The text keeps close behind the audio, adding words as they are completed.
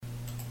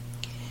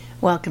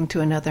Welcome to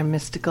another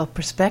Mystical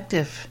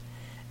Perspective.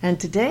 And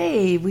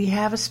today we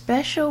have a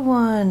special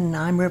one.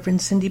 I'm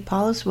Reverend Cindy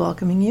Paulus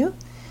welcoming you.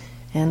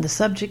 And the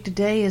subject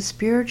today is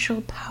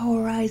Spiritual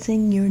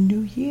Powerizing Your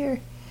New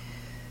Year.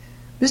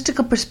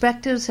 Mystical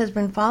Perspectives has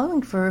been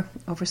following for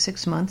over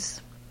 6 months.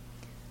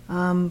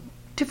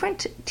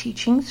 Different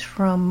teachings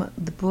from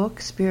the book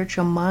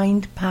Spiritual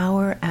Mind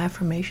Power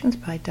Affirmations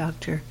by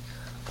Dr.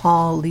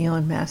 Paul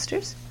Leon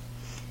Masters.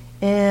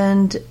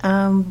 And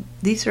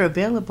these are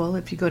available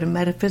if you go to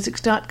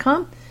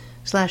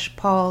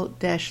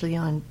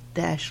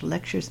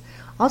metaphysics.com/Paul-Leon-lectures.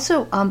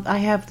 Also, I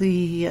have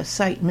the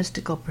site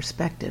Mystical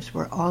Perspectives,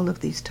 where all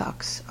of these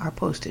talks are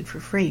posted for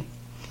free.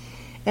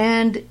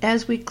 And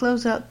as we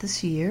close out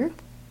this year,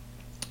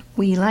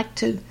 we like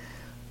to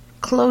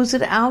close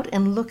it out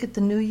and look at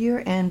the new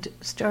year and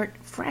start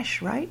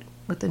fresh, right?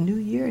 With a new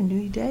year, a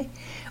new day.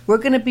 We're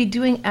going to be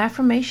doing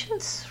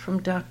affirmations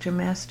from Dr.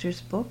 Masters'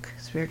 book,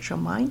 Spiritual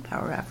Mind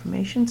Power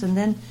Affirmations, and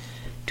then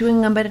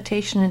doing a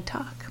meditation and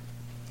talk.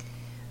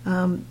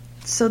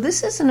 So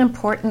this is an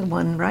important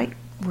one, right?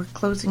 We're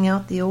closing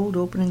out the old,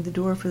 opening the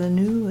door for the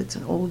new. It's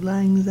an old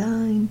lang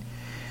syne.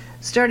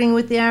 Starting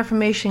with the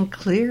affirmation,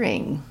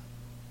 clearing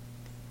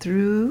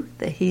through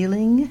the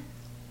healing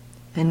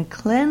and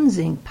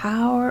cleansing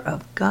power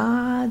of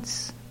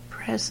God's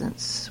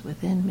presence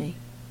within me.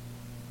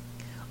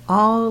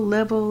 All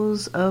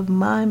levels of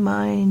my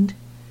mind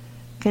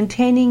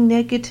containing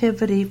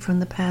negativity from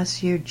the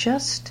past year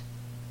just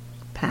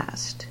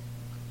past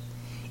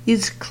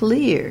is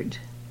cleared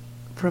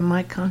from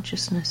my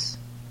consciousness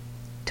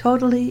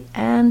totally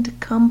and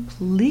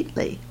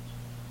completely.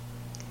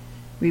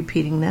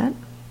 Repeating that.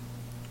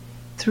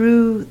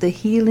 Through the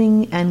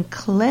healing and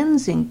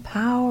cleansing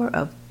power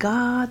of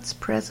God's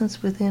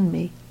presence within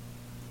me,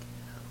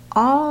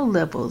 all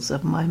levels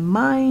of my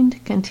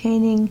mind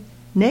containing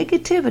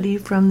negativity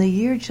from the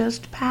year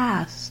just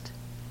past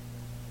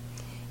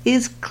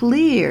is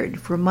cleared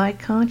from my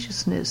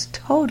consciousness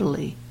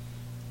totally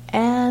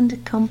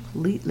and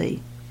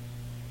completely.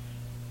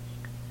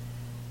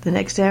 The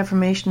next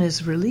affirmation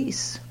is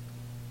release.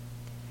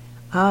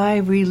 I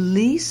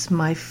release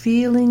my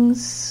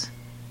feelings,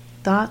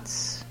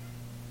 thoughts,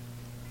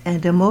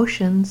 and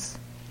emotions,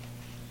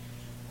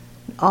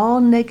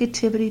 all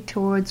negativity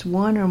towards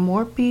one or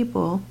more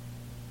people,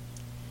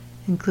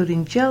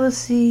 including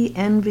jealousy,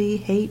 envy,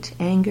 hate,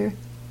 anger,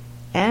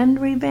 and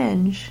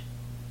revenge,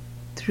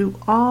 through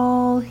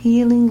all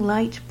healing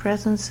light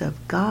presence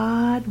of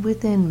God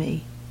within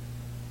me.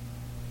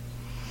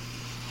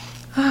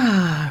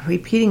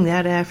 Repeating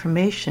that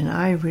affirmation,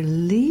 I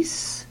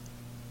release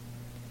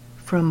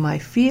from my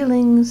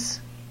feelings,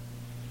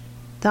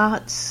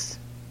 thoughts,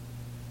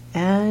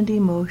 and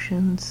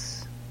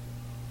emotions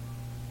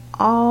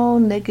all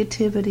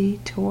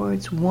negativity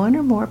towards one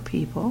or more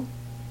people,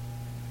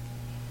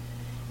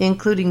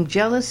 including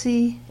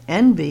jealousy,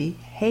 envy,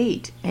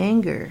 hate,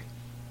 anger,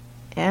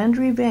 and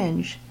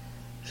revenge,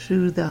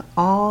 through the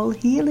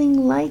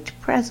all-healing light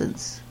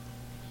presence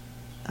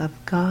of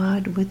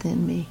God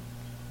within me.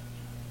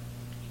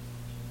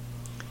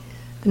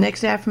 The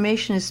next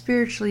affirmation is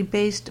spiritually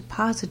based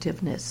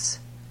positiveness.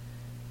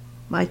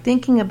 My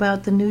thinking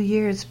about the new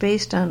year is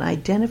based on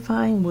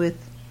identifying with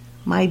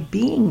my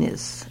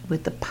beingness,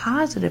 with the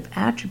positive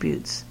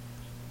attributes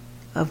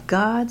of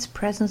God's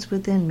presence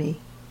within me,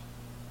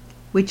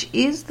 which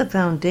is the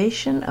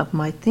foundation of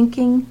my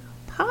thinking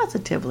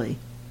positively.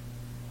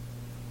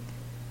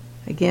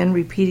 Again,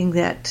 repeating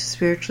that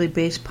spiritually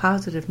based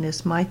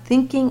positiveness. My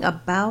thinking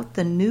about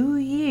the new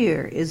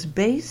year is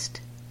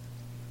based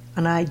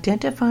on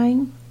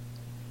identifying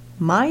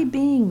my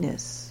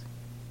beingness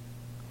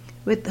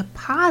with the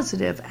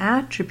positive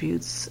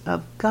attributes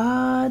of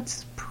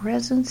God's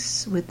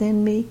presence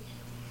within me,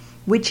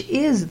 which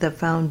is the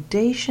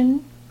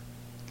foundation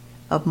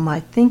of my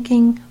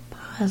thinking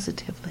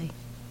positively.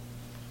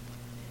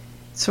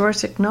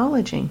 Source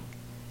acknowledging,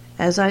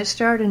 as I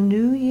start a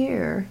new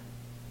year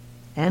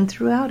and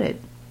throughout it,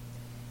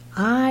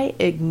 I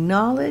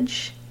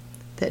acknowledge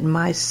that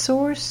my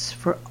source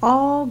for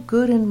all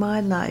good in my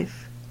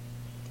life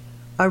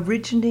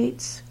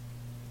originates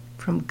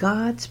from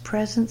God's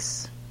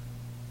presence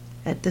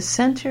at the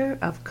center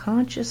of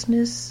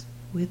consciousness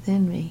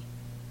within me.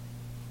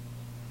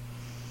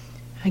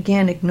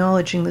 Again,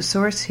 acknowledging the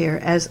source here.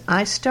 As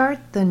I start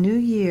the new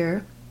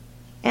year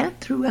and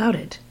throughout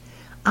it,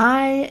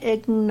 I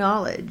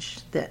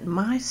acknowledge that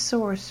my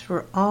source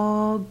for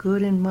all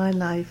good in my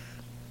life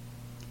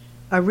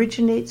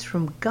originates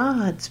from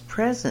God's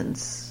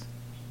presence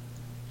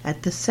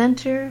at the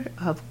center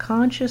of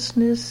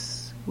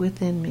consciousness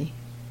within me.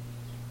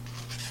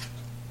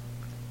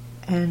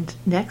 And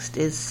next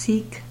is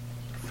seek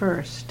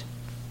first.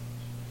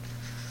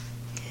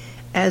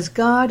 As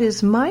God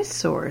is my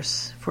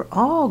source for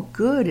all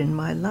good in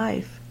my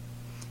life,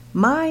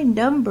 my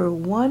number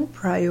one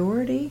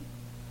priority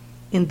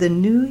in the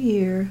new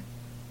year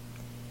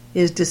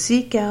is to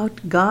seek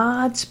out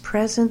God's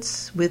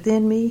presence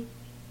within me,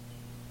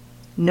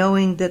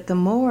 knowing that the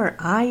more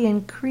I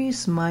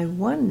increase my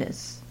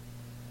oneness,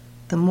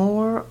 the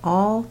more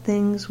all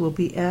things will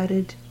be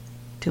added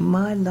to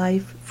my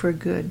life for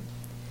good.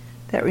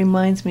 That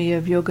reminds me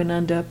of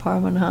Yogananda,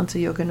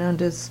 Paramahansa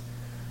Yogananda's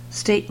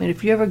statement.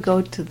 If you ever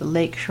go to the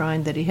lake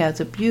shrine that he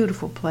has, a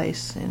beautiful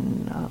place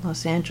in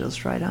Los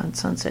Angeles, right on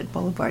Sunset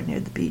Boulevard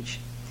near the beach.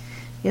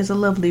 He has a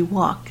lovely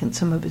walk, and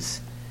some of his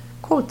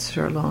quotes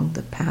are along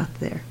the path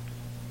there.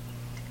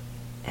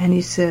 And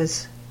he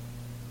says,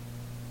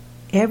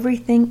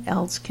 everything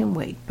else can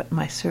wait, but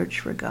my search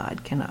for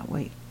God cannot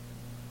wait.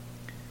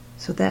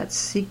 So that's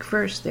seek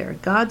first there.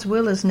 God's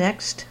will is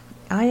next.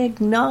 I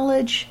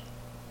acknowledge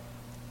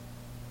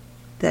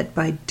that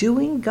by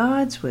doing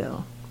God's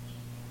will,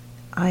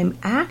 I'm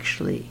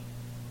actually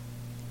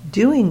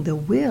doing the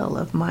will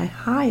of my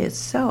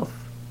highest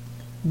self,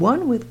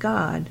 one with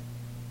God,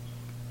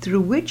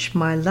 through which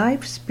my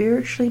life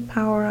spiritually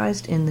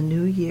powerized in the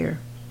new year.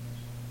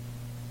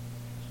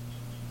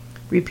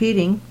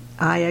 Repeating,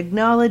 I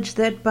acknowledge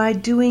that by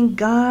doing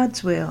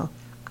God's will,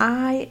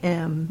 I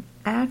am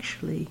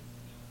actually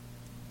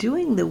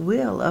doing the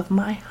will of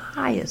my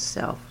highest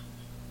self,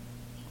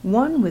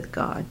 one with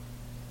God,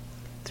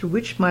 through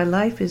which my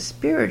life is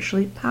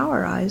spiritually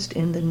powerized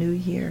in the new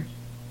year.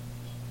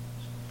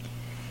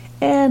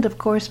 And, of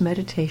course,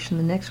 meditation.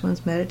 The next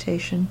one's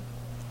meditation.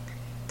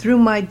 Through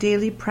my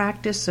daily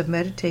practice of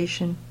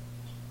meditation,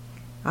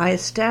 I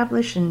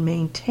establish and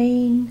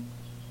maintain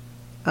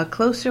a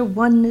closer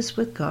oneness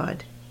with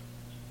God,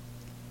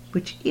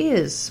 which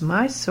is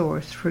my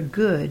source for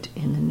good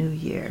in the new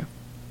year.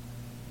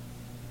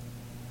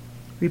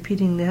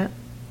 Repeating that.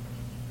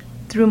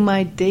 Through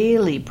my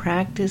daily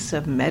practice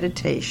of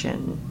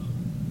meditation,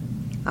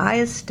 I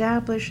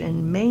establish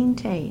and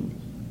maintain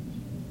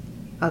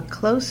a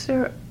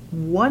closer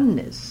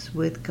oneness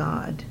with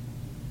God,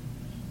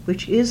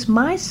 which is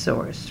my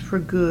source for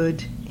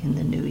good in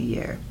the new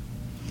year.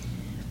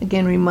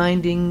 Again,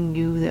 reminding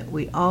you that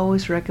we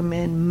always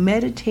recommend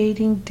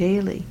meditating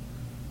daily.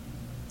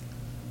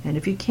 And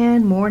if you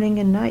can, morning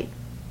and night.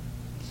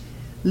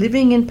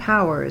 Living in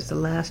power is the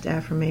last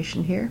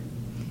affirmation here.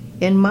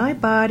 In my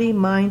body,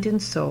 mind,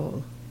 and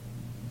soul,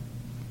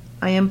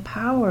 I am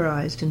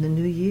powerized in the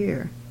new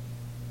year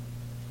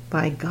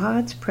by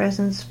God's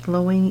presence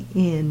flowing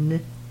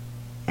in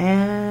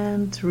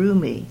and through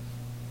me.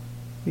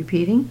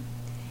 Repeating,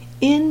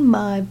 in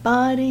my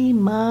body,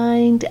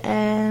 mind,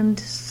 and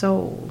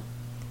soul,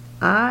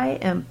 I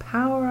am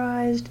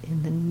powerized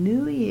in the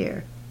new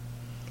year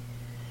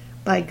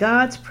by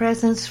God's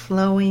presence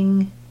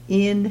flowing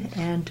in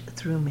and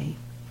through me.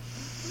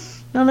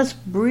 Now let's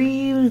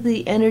breathe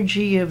the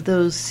energy of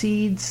those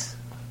seeds,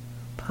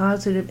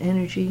 positive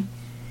energy,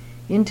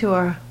 into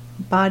our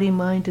body,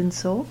 mind, and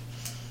soul.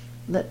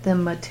 Let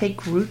them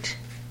take root.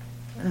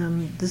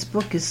 This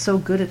book is so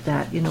good at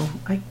that.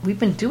 We've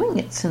been doing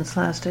it since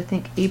last, I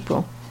think,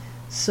 April.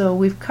 So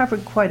we've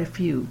covered quite a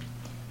few.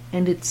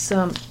 And it's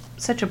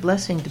such a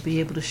blessing to be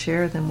able to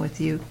share them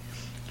with you.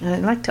 And I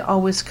like to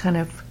always kind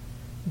of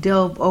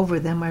delve over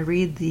them. I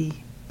read the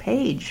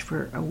page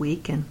for a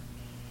week and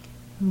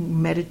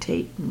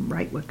meditate and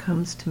write what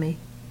comes to me.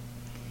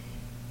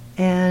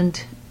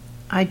 And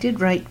I did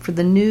write, for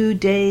the new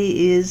day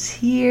is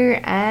here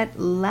at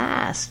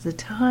last. The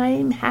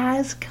time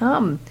has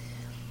come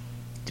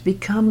to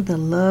become the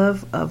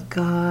love of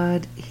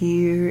God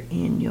here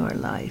in your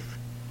life.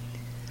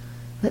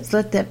 Let's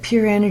let that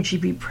pure energy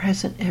be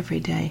present every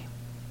day.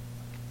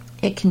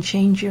 It can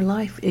change your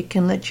life. It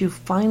can let you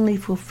finally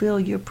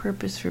fulfill your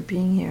purpose for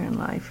being here in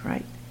life,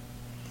 right?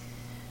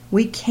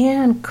 We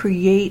can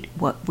create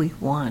what we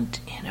want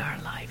in our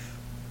life.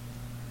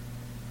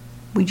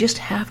 We just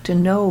have to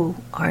know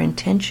our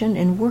intention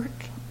and work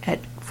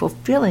at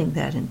fulfilling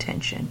that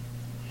intention.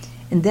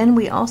 And then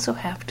we also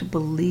have to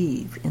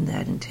believe in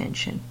that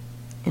intention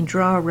and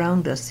draw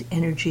around us the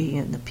energy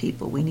and the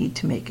people we need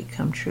to make it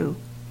come true.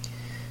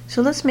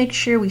 So let's make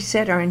sure we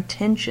set our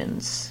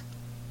intentions,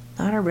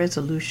 not our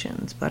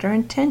resolutions, but our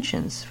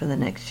intentions for the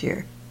next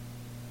year.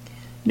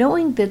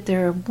 Knowing that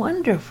there are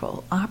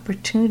wonderful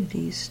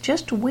opportunities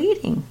just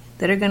waiting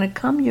that are going to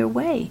come your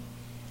way.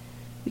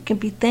 We can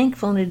be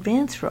thankful in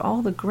advance for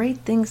all the great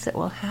things that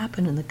will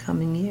happen in the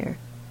coming year.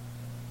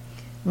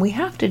 We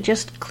have to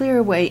just clear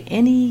away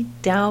any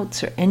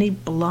doubts or any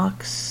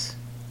blocks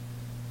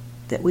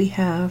that we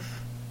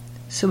have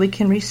so we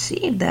can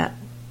receive that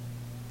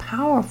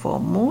powerful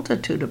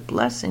multitude of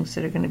blessings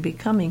that are going to be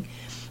coming.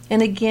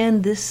 And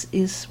again, this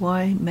is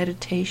why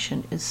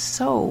meditation is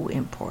so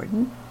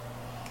important.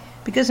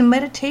 Because in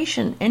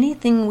meditation,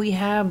 anything we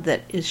have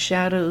that is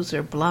shadows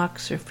or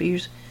blocks or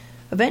fears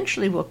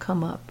eventually will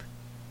come up.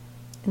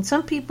 And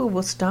some people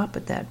will stop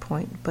at that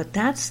point, but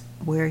that's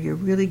where you're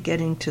really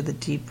getting to the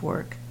deep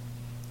work.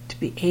 To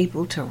be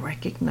able to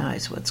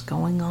recognize what's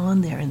going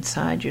on there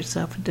inside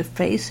yourself and to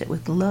face it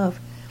with love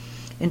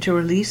and to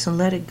release and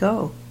let it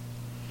go.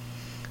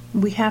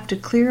 We have to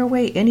clear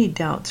away any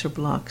doubts or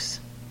blocks.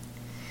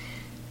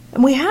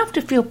 And we have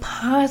to feel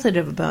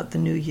positive about the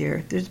new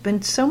year. There's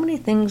been so many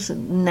things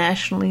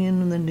nationally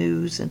and in the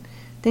news and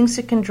things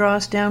that can draw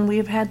us down. We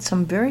have had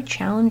some very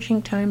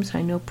challenging times,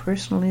 I know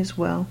personally as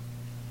well.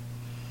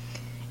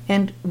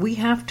 And we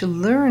have to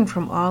learn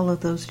from all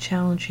of those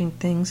challenging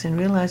things and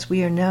realize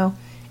we are now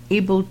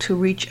able to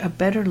reach a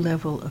better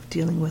level of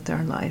dealing with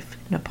our life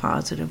in a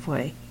positive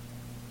way.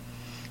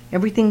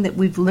 Everything that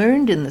we've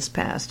learned in this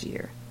past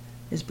year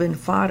has been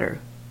fodder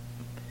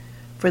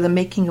for the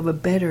making of a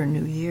better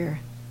new year.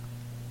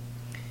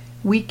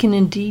 We can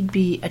indeed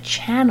be a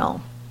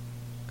channel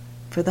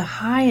for the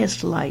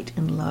highest light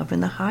and love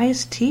and the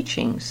highest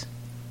teachings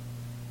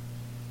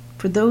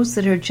for those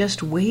that are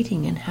just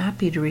waiting and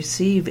happy to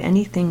receive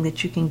anything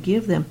that you can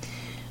give them.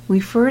 We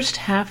first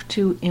have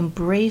to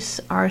embrace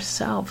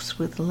ourselves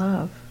with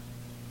love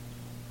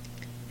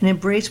and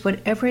embrace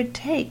whatever it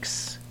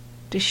takes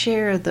to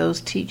share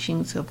those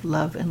teachings of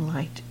love and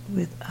light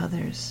with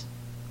others.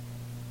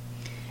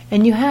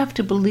 And you have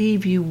to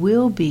believe you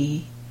will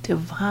be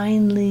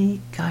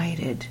divinely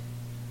guided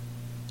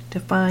to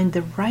find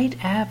the right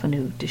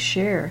avenue to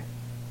share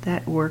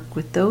that work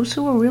with those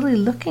who are really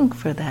looking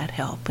for that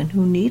help and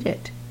who need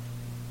it.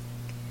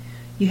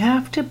 You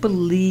have to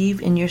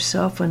believe in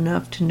yourself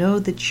enough to know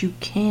that you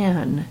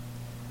can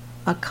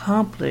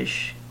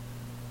accomplish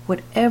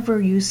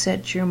whatever you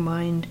set your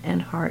mind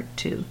and heart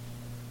to.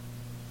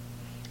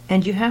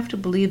 And you have to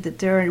believe that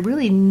there are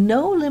really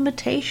no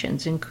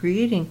limitations in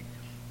creating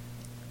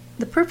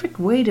the perfect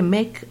way to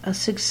make a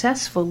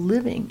successful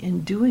living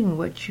in doing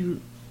what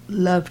you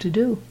love to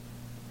do.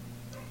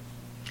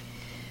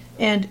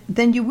 And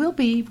then you will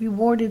be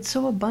rewarded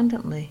so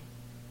abundantly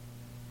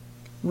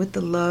with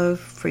the love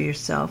for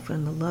yourself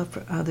and the love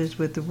for others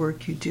with the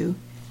work you do.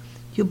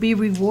 You'll be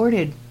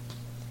rewarded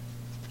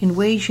in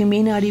ways you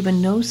may not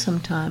even know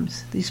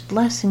sometimes. These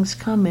blessings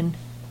come in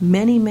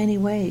many, many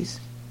ways.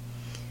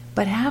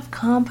 But have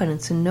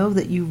confidence and know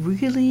that you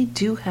really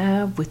do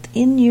have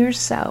within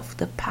yourself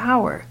the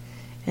power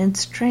and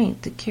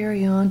strength to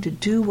carry on to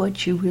do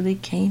what you really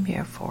came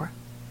here for.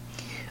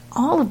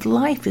 All of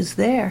life is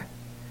there.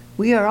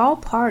 We are all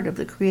part of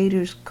the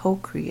Creator's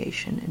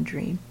co-creation and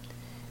dream.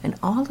 And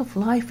all of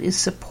life is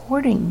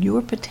supporting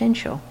your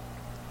potential.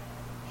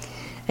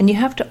 And you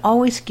have to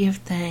always give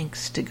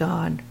thanks to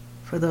God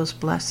for those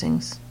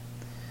blessings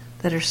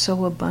that are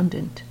so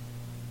abundant.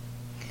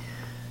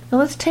 Now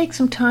let's take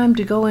some time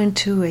to go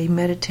into a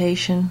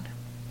meditation.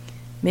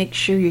 Make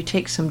sure you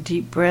take some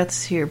deep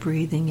breaths here,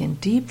 breathing in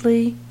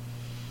deeply,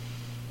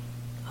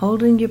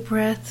 holding your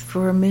breath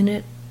for a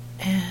minute,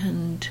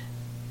 and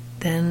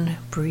then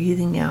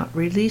breathing out,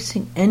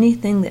 releasing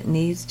anything that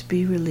needs to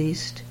be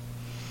released.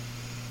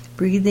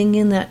 Breathing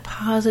in that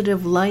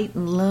positive light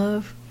and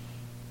love,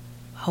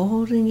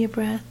 holding your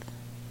breath,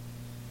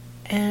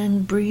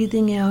 and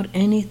breathing out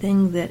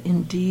anything that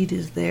indeed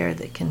is there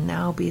that can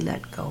now be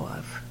let go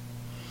of.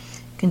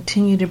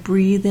 Continue to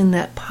breathe in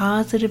that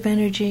positive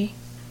energy.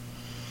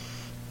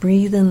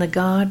 Breathe in the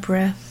God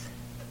breath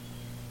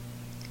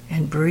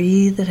and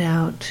breathe it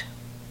out.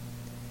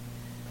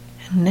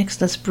 And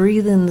next, let's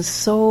breathe in the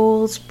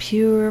soul's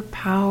pure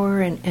power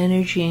and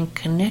energy and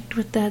connect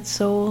with that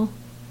soul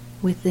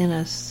within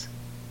us.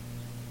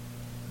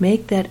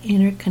 Make that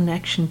inner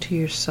connection to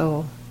your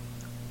soul.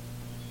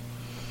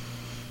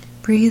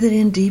 Breathe it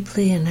in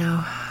deeply and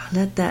now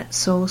let that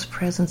soul's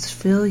presence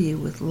fill you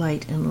with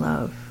light and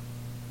love.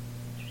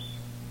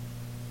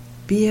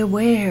 Be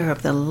aware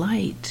of the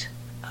light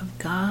of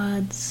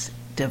God's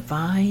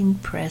divine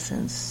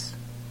presence.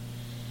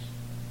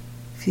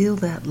 Feel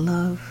that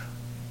love.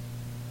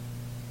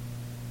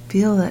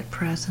 Feel that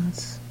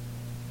presence.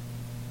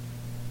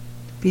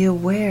 Be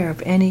aware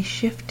of any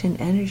shift in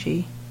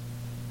energy.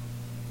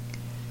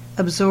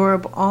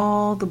 Absorb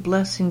all the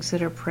blessings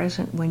that are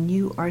present when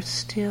you are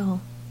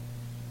still,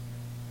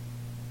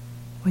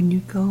 when you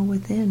go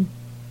within.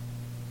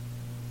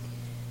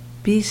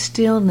 Be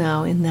still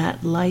now in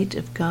that light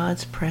of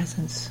God's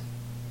presence.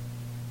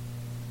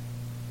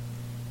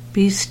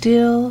 Be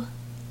still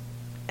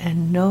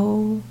and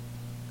know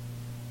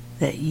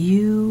that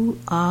you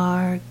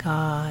are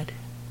God.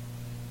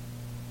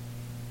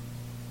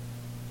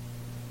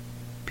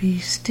 Be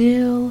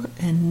still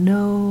and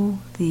know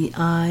the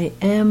I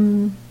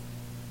am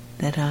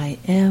that I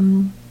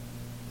am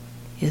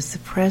is the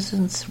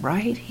presence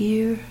right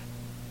here,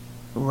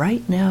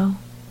 right now,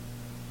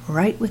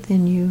 right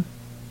within you,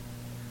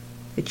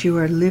 that you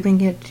are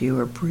living it, you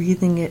are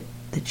breathing it,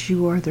 that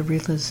you are the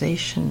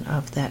realization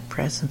of that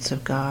presence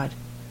of God.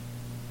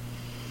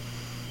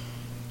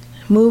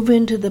 Move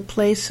into the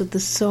place of the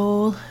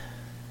soul.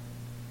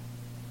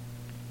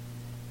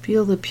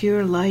 Feel the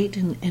pure light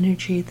and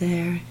energy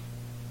there.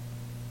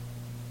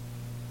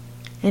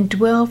 And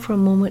dwell for a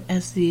moment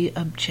as the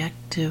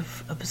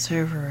objective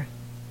observer.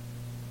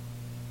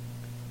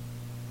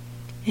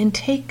 And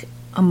take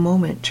a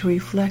moment to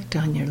reflect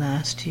on your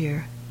last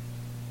year.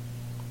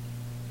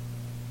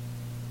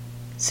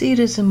 See it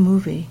as a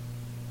movie.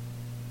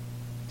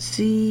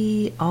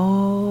 See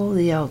all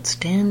the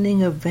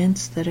outstanding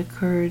events that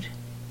occurred.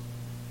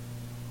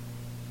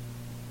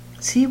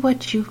 See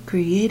what you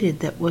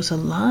created that was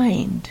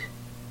aligned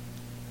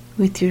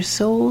with your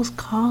soul's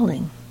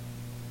calling.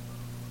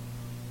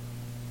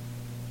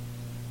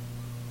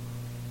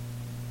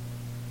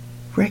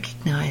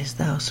 Recognize recognize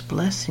those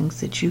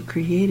blessings that you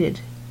created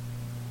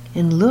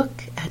and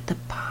look at the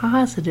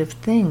positive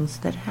things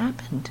that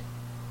happened.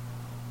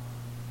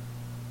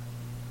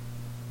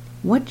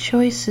 What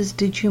choices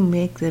did you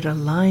make that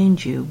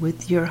aligned you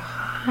with your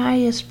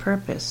highest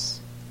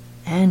purpose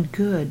and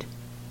good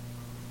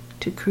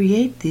to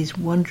create these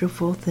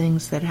wonderful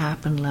things that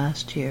happened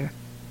last year?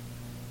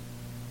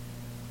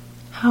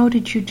 How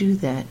did you do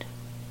that?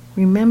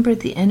 Remember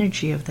the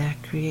energy of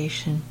that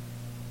creation.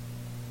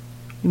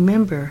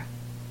 Remember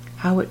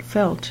how it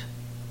felt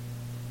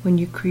when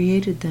you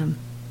created them.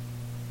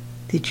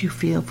 Did you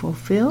feel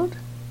fulfilled?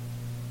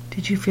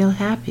 Did you feel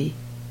happy?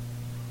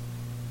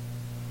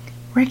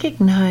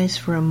 Recognize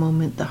for a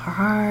moment the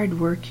hard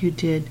work you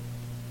did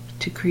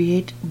to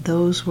create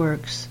those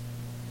works.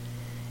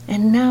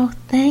 And now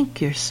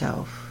thank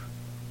yourself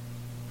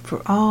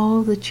for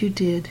all that you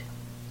did.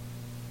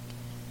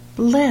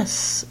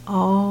 Bless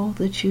all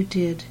that you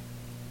did.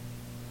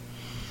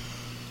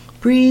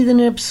 Breathe and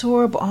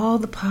absorb all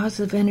the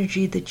positive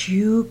energy that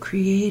you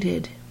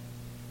created.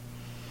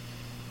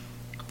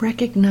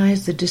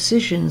 Recognize the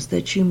decisions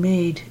that you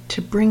made to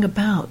bring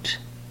about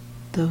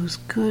those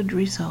good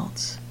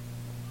results.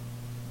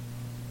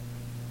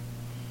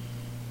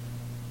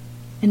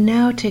 And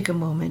now take a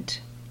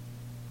moment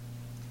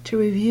to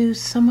review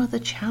some of the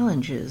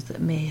challenges that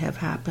may have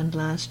happened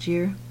last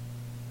year.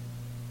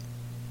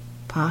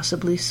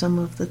 Possibly some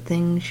of the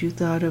things you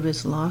thought of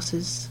as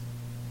losses,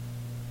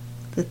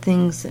 the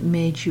things that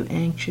made you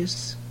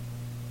anxious.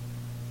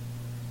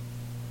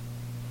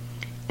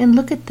 And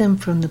look at them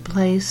from the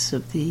place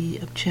of the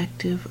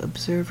objective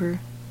observer,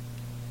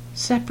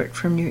 separate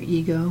from your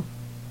ego.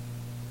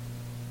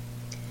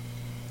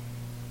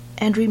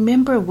 And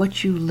remember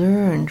what you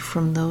learned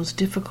from those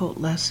difficult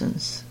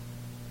lessons.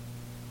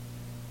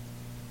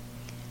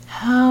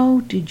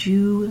 How did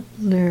you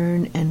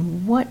learn,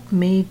 and what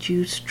made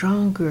you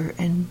stronger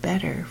and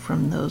better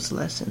from those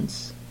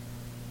lessons?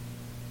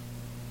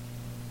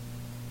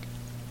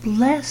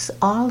 Bless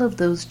all of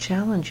those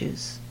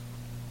challenges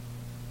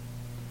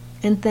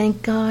and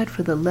thank God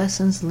for the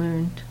lessons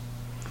learned.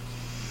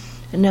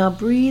 And now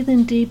breathe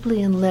in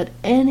deeply and let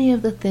any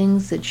of the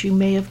things that you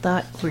may have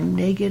thought were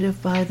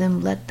negative by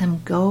them, let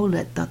them go,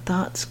 let the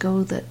thoughts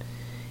go, that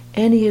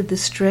any of the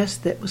stress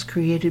that was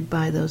created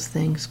by those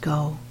things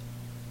go.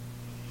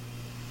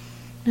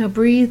 Now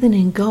breathe in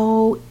and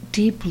go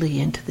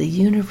deeply into the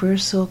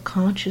universal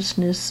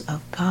consciousness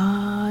of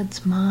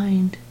God's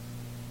mind,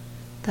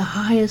 the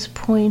highest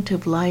point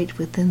of light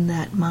within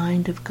that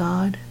mind of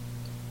God.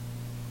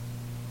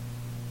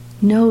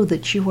 Know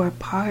that you are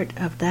part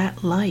of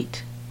that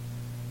light.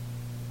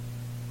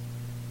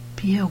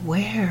 Be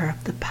aware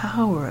of the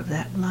power of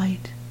that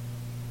light.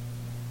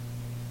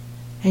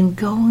 And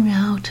go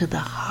now to the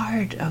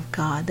heart of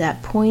God,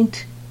 that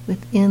point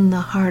within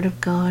the heart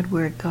of God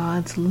where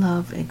God's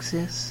love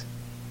exists.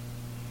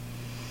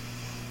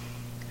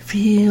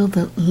 Feel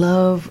the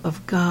love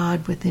of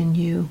God within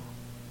you.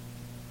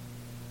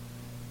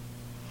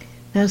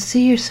 Now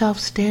see yourself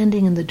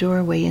standing in the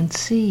doorway and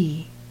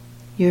see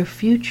your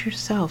future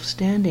self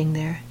standing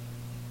there.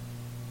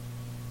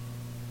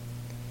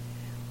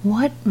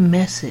 What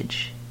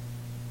message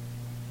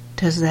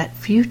does that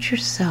future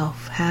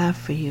self have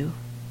for you?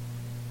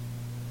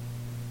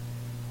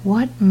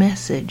 What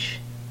message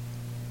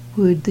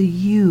would the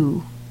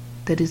you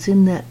that is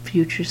in that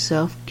future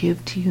self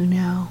give to you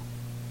now?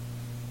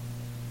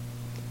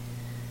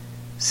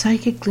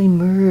 Psychically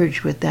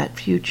merge with that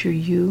future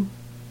you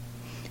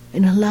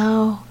and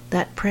allow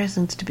that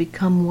presence to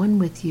become one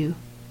with you.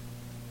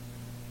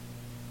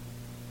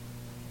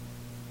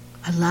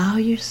 Allow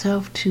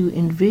yourself to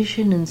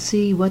envision and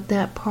see what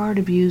that part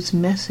of you's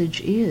message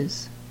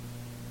is.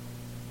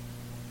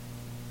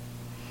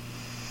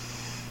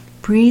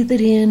 Breathe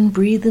it in,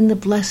 breathe in the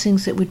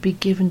blessings that would be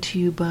given to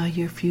you by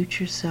your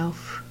future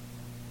self.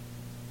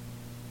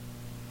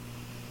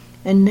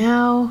 And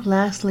now,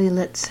 lastly,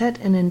 let's set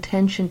an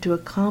intention to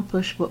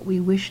accomplish what we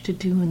wish to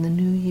do in the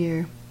new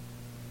year.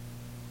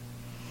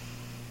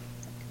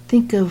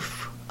 Think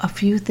of a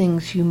few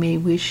things you may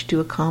wish to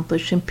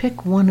accomplish and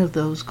pick one of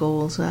those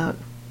goals out.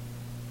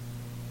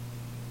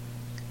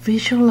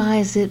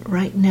 Visualize it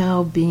right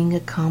now being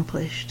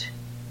accomplished.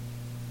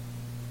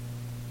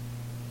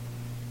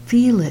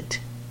 Feel it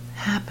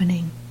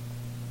happening.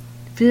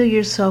 Feel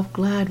yourself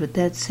glad with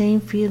that same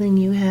feeling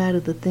you had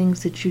of the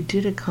things that you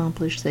did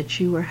accomplish that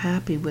you were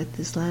happy with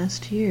this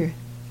last year.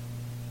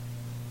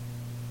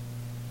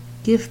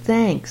 Give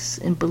thanks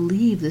and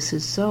believe this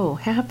is so.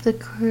 Have the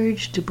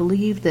courage to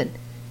believe that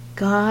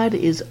God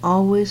is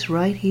always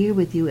right here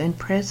with you and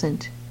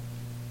present.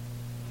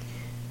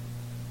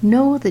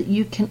 Know that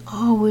you can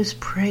always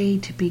pray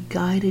to be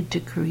guided to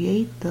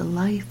create the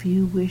life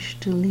you wish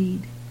to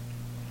lead.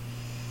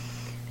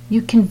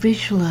 You can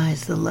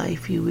visualize the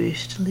life you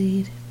wish to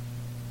lead.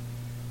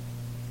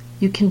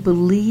 You can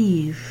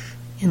believe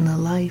in the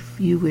life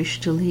you wish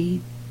to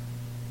lead.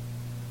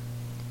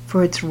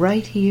 For it's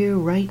right here,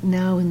 right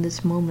now, in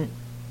this moment.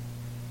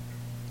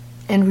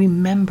 And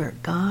remember,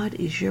 God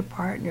is your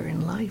partner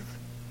in life.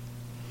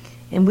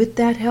 And with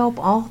that help,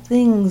 all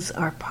things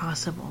are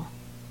possible.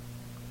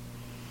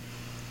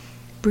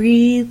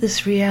 Breathe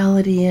this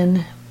reality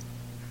in.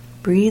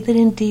 Breathe it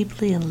in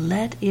deeply and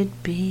let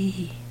it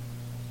be.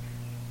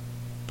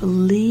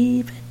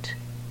 Believe it.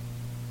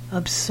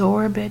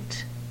 Absorb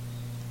it.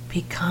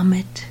 Become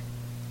it.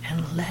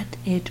 And let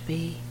it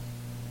be.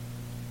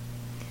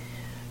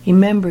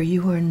 Remember,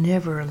 you are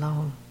never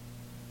alone.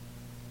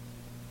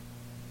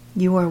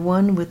 You are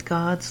one with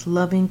God's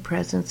loving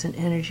presence and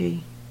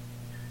energy.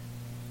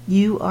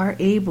 You are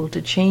able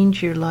to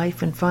change your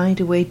life and find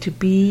a way to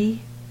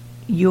be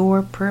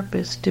your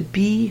purpose, to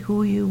be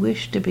who you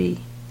wish to be.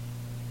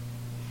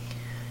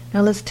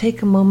 Now let's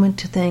take a moment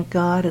to thank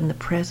God and the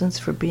presence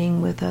for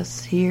being with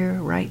us here,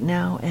 right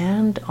now,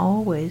 and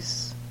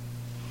always.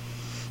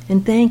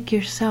 And thank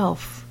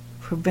yourself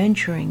for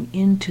venturing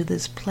into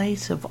this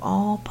place of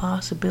all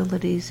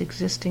possibilities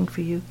existing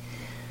for you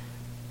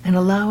and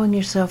allowing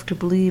yourself to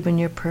believe in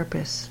your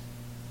purpose.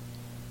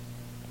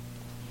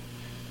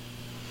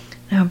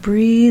 Now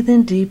breathe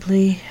in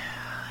deeply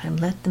and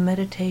let the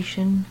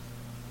meditation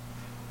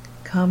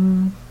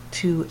come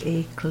to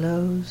a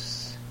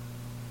close.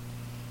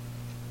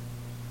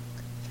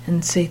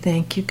 And say,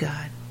 thank you,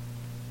 God.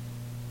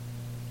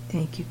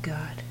 Thank you,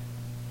 God.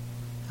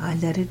 I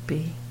let it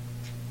be.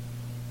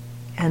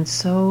 And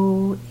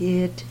so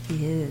it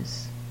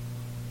is.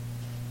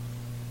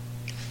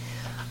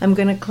 I'm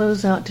going to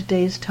close out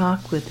today's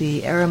talk with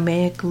the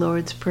Aramaic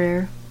Lord's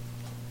Prayer.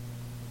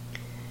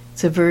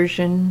 It's a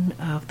version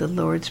of the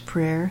Lord's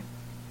Prayer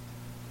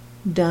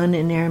done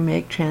in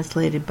Aramaic,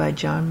 translated by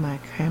John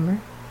Machammer.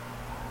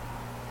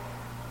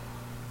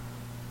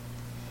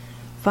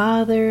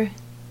 Father,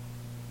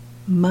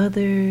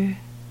 Mother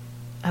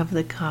of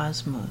the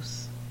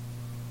cosmos,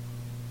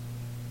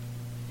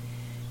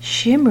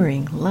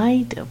 shimmering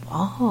light of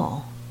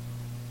all,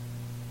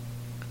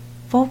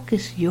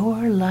 focus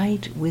your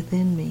light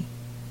within me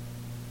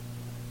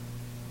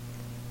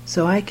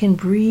so I can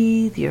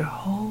breathe your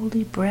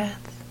holy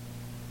breath.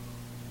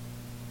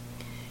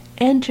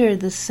 Enter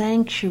the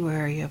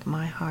sanctuary of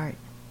my heart,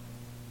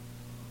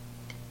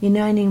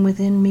 uniting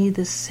within me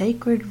the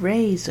sacred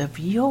rays of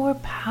your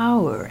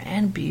power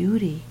and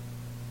beauty.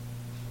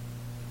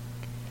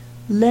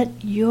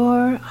 Let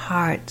your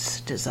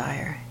heart's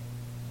desire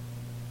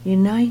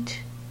unite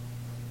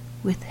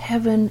with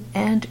heaven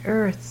and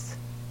earth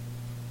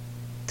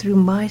through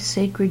my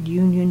sacred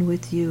union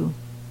with you.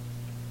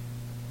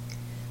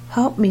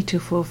 Help me to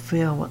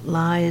fulfill what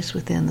lies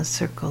within the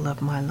circle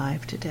of my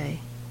life today.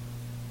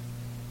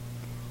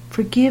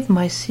 Forgive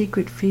my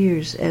secret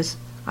fears as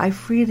I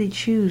freely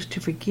choose to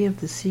forgive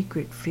the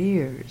secret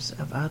fears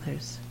of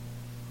others.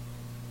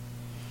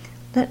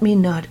 Let me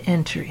not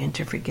enter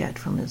into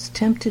forgetfulness,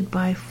 tempted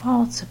by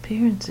false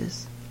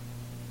appearances.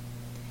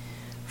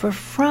 For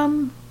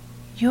from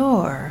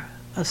your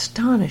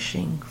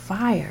astonishing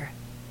fire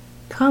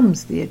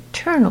comes the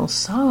eternal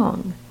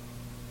song,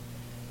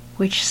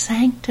 which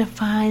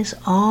sanctifies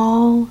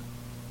all,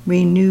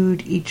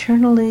 renewed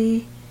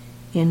eternally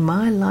in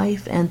my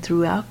life and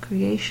throughout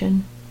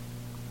creation.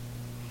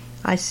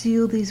 I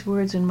seal these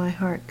words in my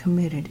heart,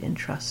 committed in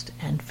trust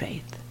and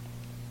faith.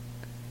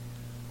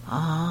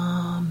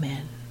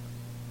 Amen.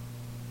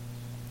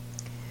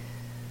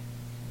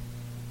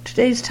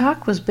 Today's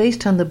talk was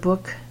based on the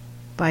book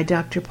by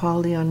Dr. Paul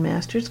Leon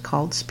Masters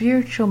called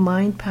Spiritual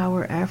Mind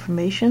Power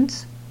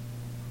Affirmations.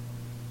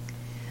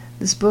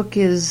 This book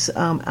is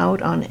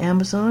out on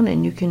Amazon,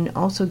 and you can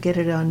also get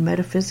it on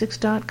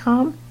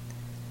metaphysics.com.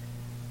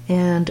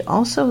 And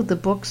also the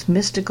books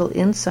Mystical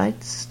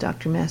Insights,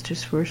 Dr.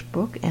 Masters' first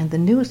book, and the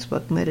newest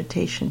book,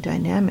 Meditation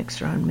Dynamics,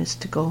 are on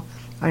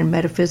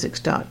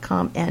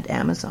metaphysics.com and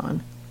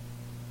Amazon.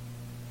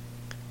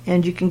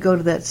 And you can go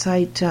to that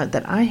site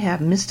that I have,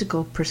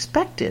 Mystical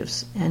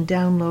Perspectives, and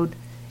download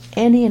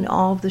any and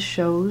all of the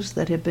shows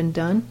that have been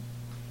done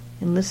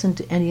and listen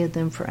to any of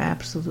them for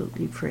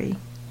absolutely free.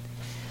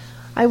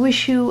 I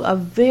wish you a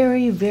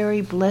very,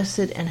 very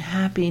blessed and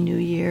happy New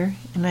Year,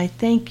 and I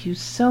thank you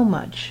so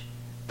much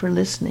for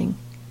listening.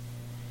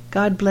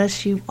 God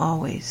bless you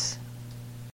always.